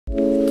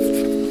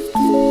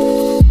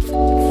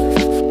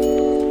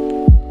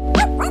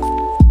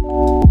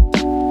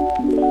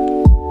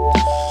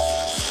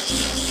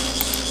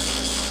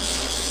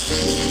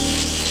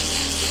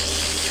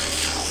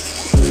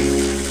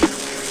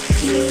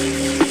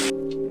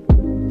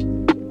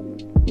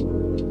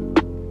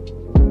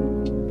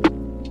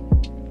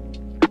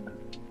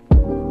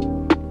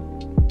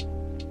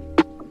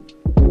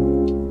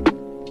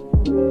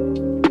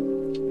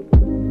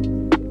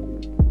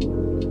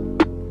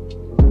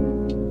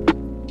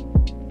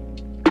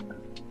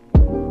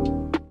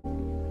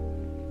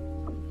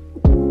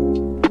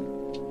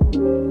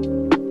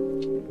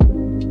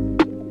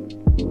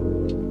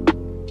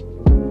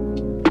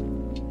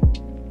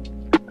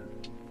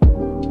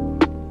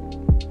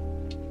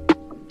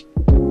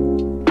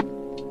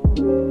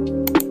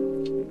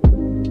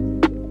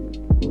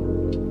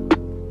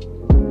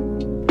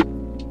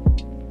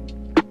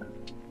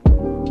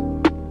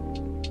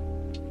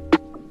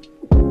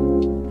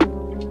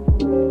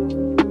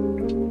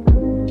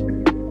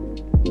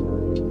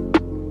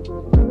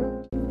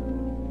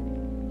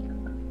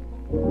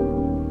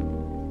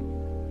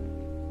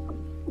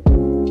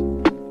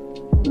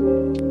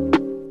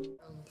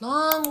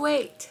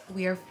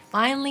we are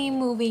finally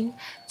moving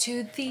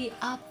to the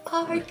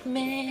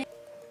apartment.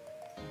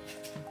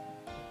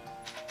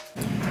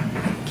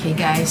 Okay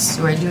guys,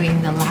 so we're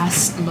doing the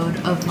last load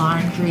of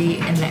laundry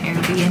in the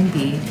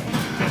Airbnb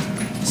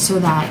so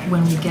that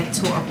when we get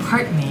to our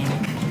apartment,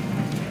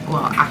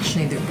 well,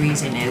 actually the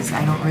reason is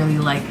I don't really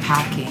like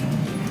packing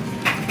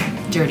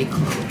dirty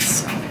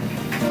clothes. So.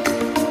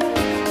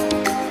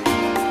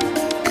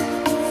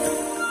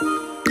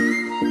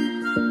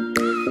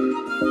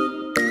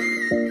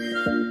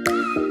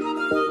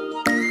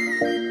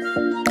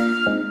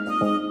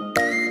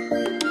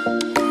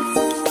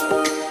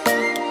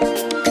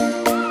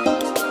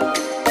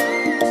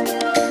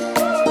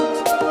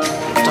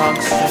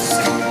 Dogs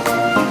just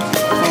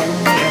follow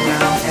me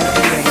around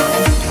everywhere.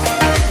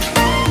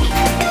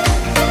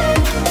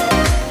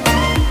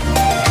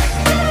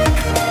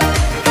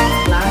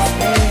 Last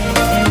day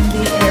in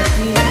the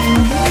Airbnb.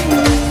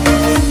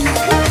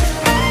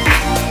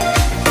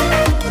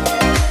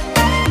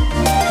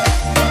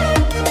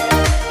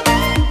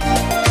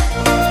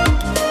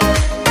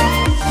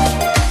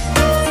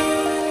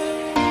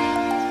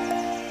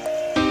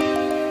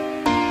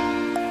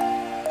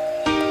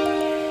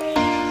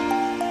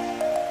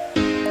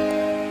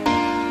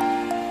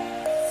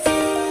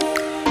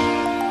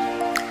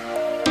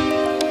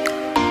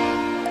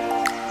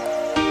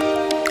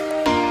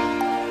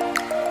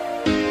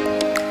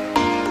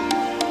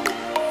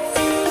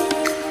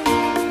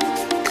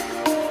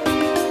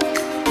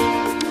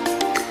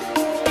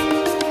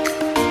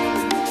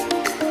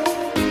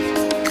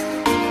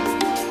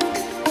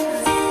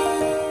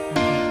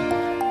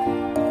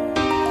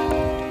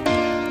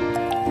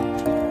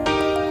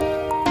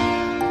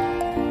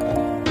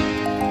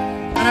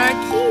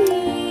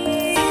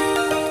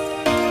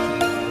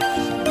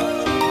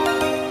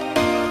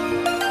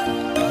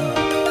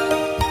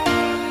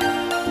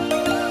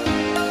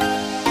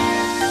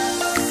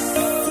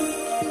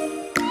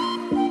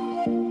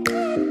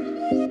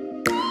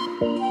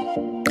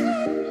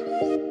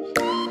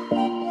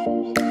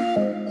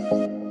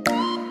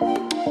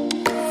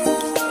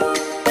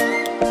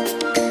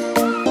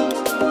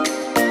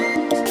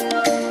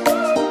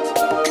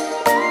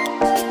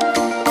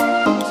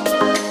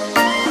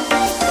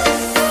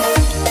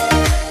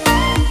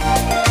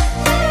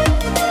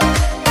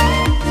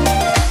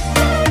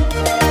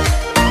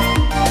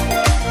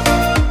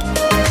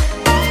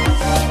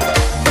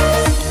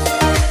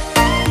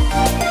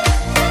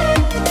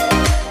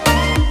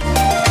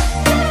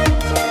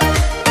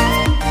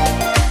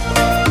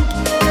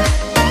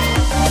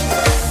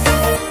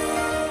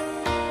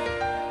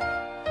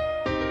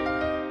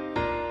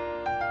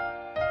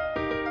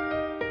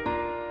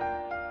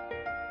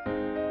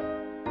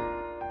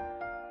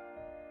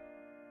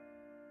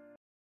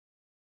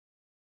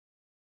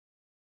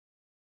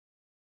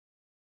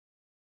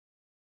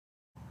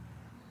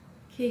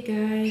 Okay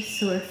guys,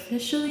 so we're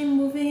officially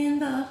moving in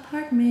the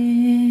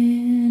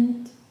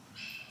apartment.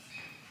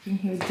 You can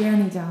hear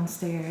Danny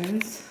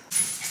downstairs.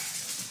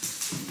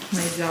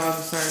 My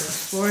dogs are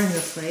exploring the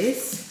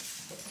place.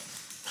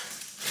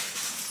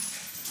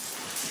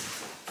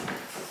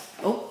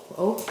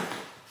 Oh,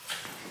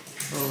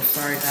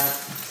 sorry Dad.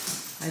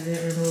 I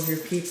didn't remove your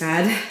pee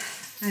pad.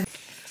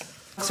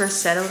 Dogs are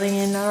settling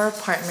in our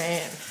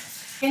apartment.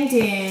 And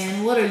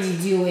Dan, what are you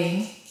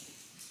doing?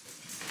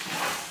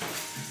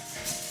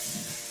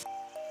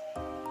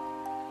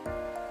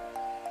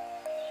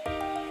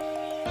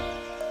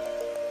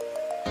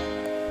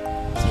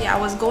 I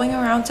was going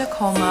around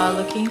Tacoma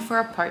looking for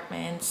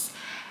apartments,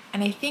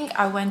 and I think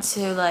I went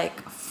to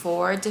like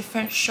 4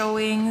 different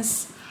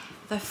showings.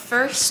 The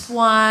first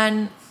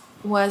one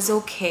was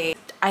okay.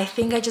 I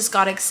think I just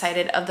got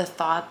excited of the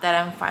thought that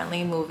I'm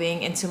finally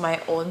moving into my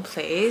own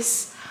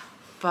place,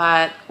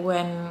 but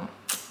when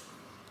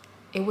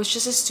it was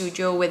just a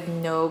studio with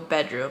no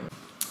bedroom.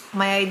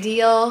 My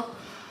ideal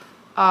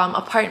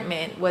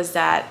apartment was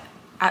that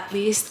at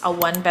least a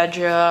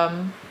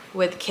 1-bedroom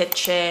with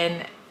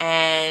kitchen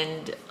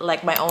and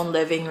like my own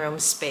living room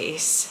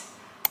space,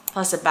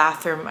 plus a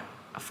bathroom,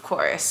 of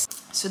course.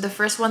 So the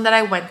first one that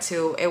I went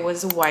to, it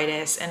was the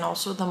whitest and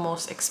also the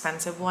most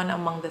expensive one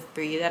among the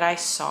 3 that I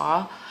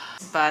saw.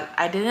 But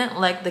I didn't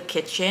like the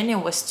kitchen,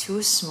 it was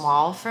too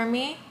small for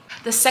me.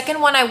 The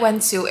second one I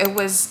went to, it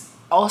was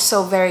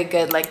also very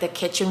good. Like the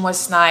kitchen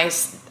was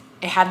nice,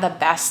 it had the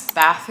best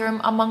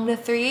bathroom among the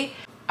 3.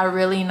 A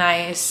really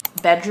nice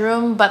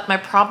bedroom, but my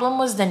problem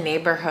was the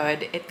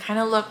neighborhood. It kind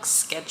of looked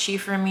sketchy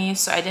for me,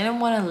 so I didn't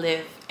want to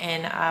live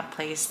in a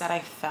place that I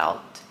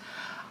felt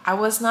I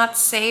was not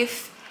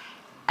safe.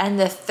 And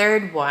the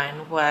third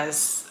one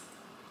was,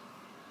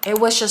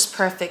 it was just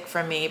perfect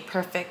for me,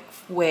 perfect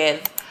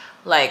with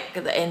like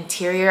the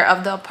interior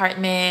of the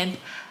apartment,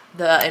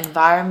 the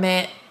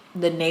environment,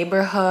 the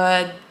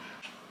neighborhood.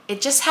 It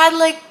just had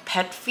like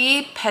pet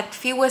fee. Pet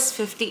fee was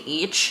 $50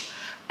 each,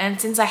 and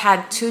since I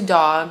had 2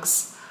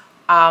 dogs,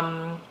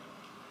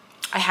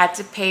 I had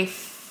to pay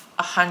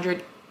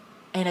 $100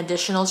 in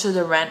additional to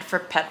the rent for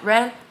pet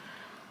rent,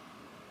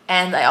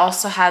 and I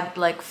also had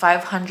like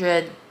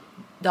 $500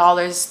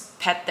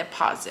 pet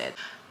deposit.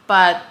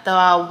 but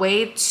the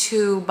way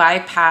to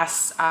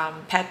bypass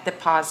pet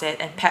deposit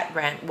and pet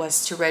rent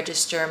was to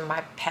register my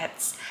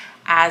pets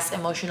as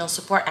emotional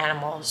support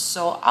animals.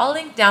 So I'll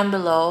link down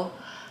below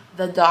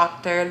the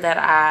doctor that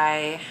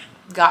I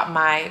got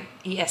my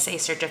ESA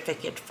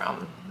certificate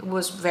from. It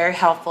was very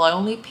helpful. I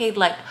only paid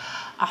like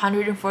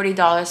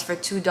 $140 for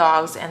 2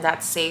 dogs, and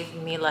that saved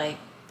me like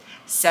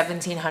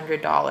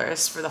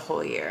 $1,700 for the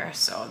whole year.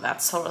 So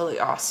that's totally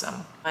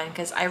awesome.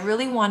 Because I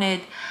really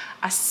wanted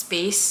a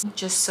space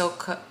just so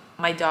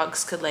my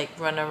dogs could like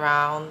run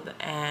around,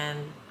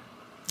 and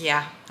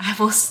yeah, I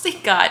mostly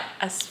got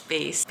a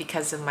space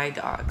because of my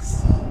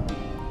dogs.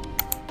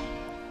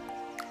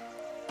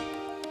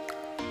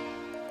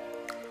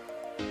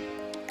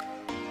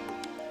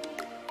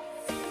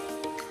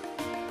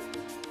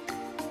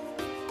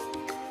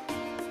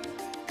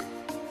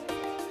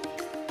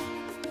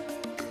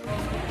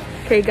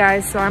 Okay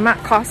guys, so I'm at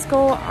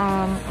Costco.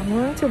 I'm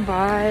going to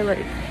buy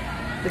like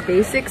the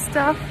basic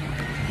stuff,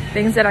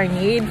 things that I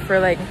need for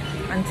like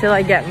until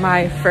I get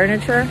my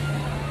furniture.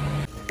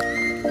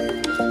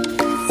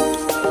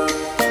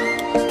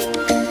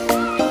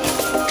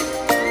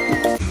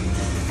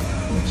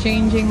 I'm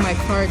changing my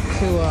cart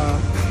to a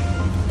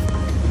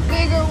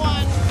bigger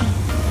one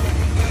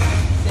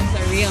since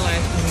I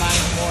realized I'm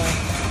buying more.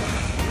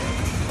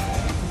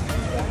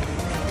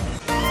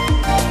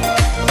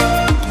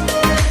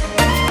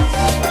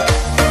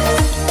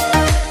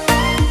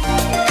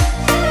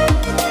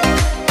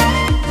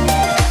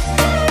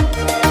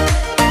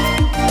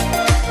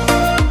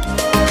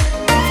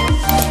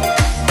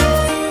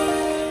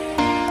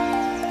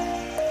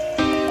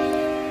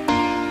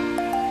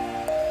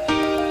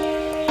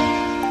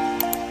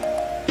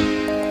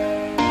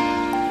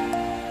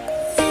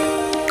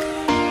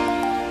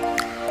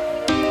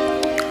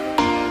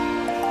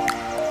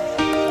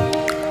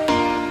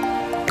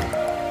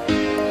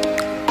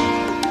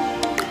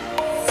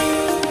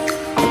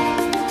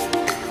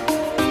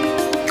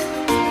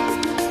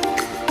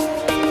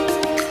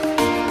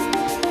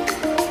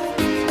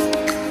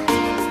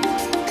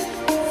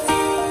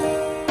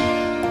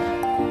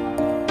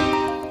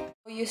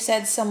 You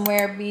said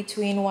somewhere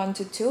between 1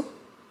 to 2?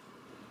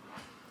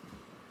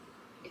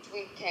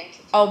 Between 10 to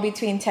 2. Oh,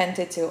 between 10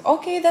 to 2.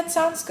 Okay, that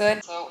sounds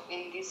good. So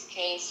in this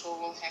case, we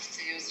will have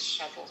to use a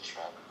shuttle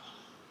truck.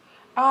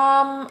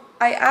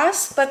 I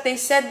asked, but they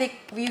said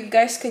you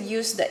guys could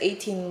use the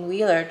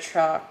 18-wheeler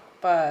truck,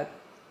 but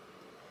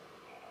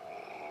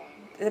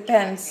it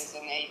depends.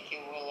 There's an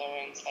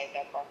 18-wheeler inside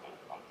the apartment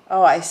complex.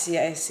 Oh, I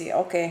see,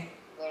 okay.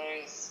 There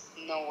is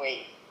no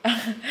way.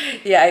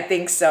 Yeah, I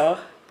think so.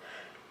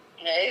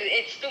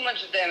 It's too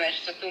much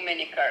damage to too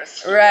many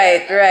cars.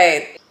 Right.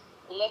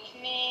 Let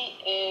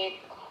me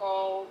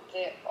call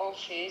the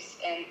office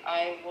and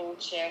I will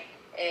check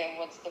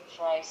what's the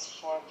price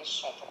for the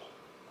shuttle.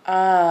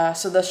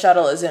 So the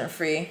shuttle isn't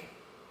free.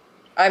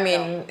 I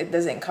mean, No. It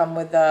doesn't come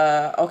with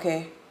the...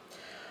 Okay.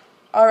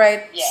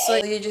 Alright, Yeah, so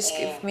you just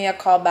give me a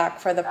call back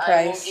for the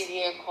price. I will give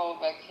you a call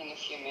back in a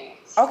few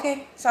minutes.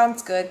 Okay,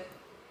 sounds good.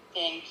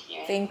 Thank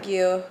you. Thank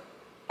you.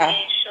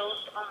 It shows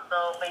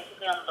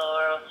basically on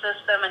the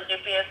system and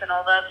GPS and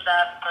all that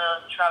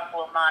the truck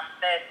will not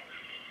fit.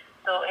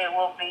 So it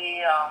will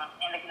be,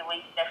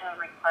 we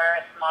definitely require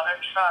a smaller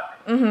truck.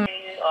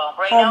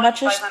 Right How now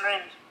much it's is...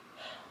 500.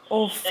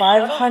 Oh,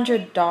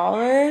 $500? 500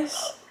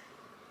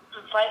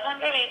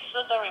 is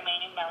the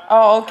remaining balance.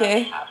 Oh,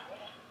 okay.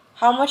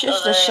 How much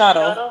is the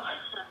shuttle?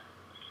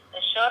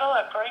 The shuttle,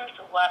 according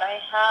to what I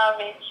have,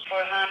 it's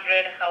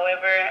 400.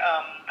 However,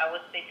 I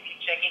was basically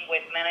checking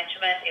with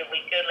management if we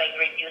could like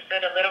reduce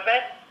it a little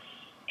bit.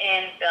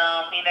 And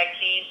in that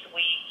case,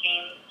 we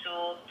came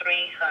to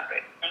 300.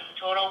 In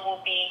total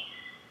will be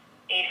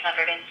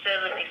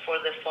 870 for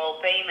the full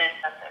payment.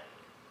 That's it.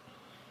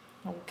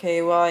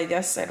 Okay, well, I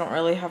guess I don't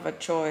really have a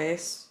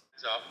choice.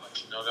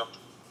 Let you know they'll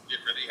get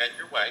ready, head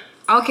your way.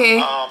 Okay.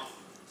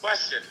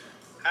 Question: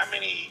 how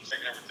many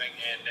and everything?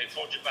 And they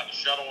told you about the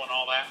shuttle and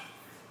all that?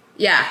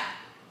 Yeah.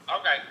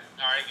 Okay,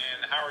 all right.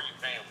 And how are you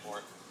paying for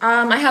it?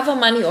 I have a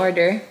money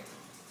order.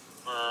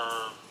 For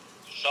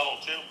the shuttle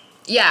too?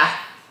 Yeah.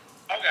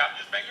 Okay, I'm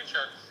just making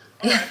sure.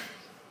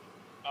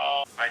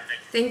 All right. I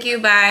think. Thank you.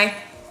 Bye.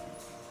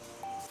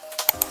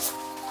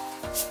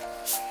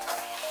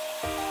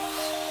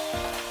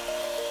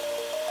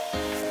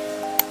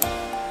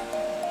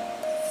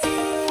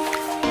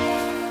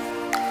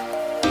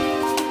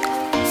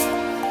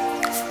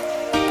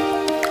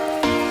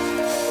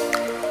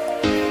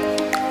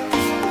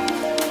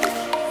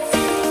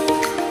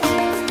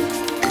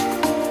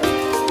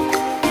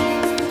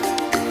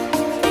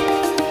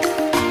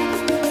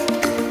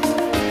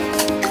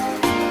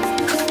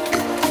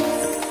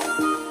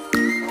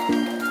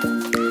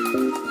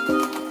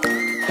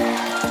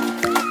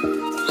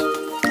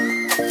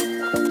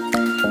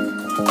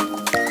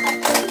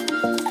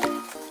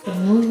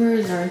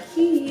 Movers are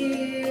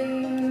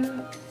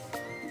here.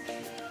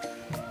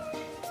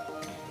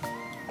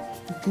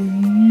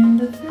 Bring in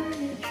the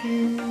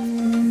furniture.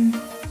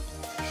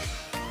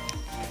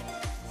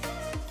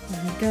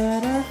 We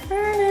got our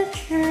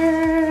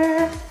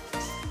furniture.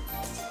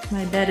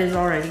 My bed is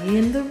already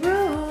in the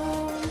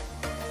room.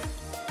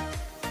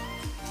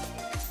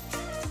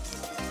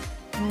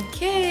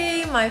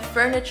 Okay, my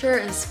furniture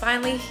is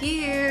finally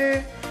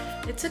here.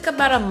 It took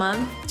about a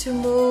month to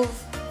move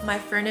my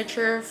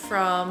furniture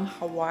from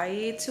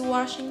Hawaii to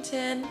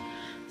Washington.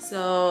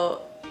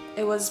 So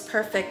it was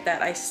perfect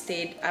that I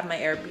stayed at my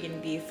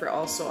Airbnb for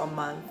also a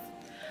month.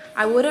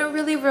 I wouldn't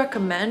really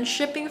recommend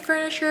shipping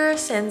furniture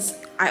since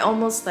I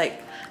almost like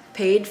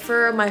paid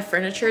for my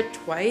furniture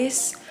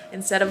twice.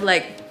 Instead of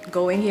like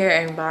going here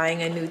and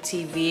buying a new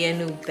TV, a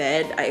new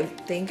bed, I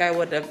think I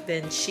would have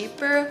been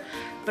cheaper.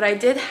 But I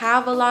did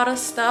have a lot of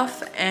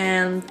stuff,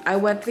 and I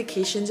went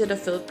vacation to the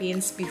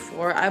Philippines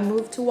before I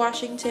moved to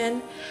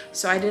Washington,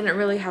 so I didn't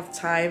really have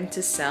time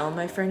to sell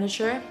my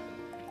furniture.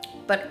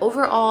 But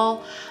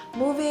overall,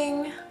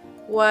 moving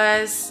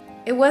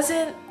it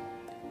wasn't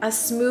a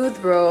smooth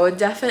road.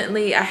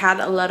 Definitely I had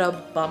a lot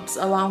of bumps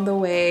along the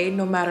way,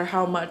 no matter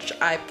how much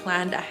I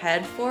planned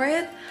ahead for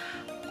it.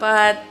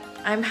 But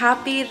I'm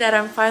happy that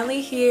I'm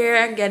finally here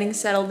and getting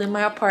settled in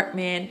my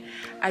apartment.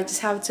 I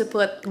just have to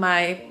put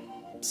my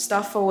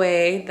stuff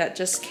away that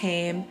just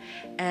came,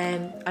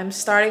 and I'm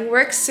starting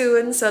work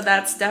soon, so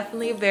that's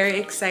definitely very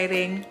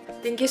exciting.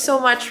 Thank you so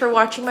much for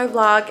watching my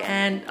vlog,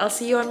 and I'll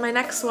see you on my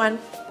next one.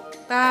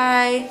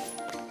 Bye!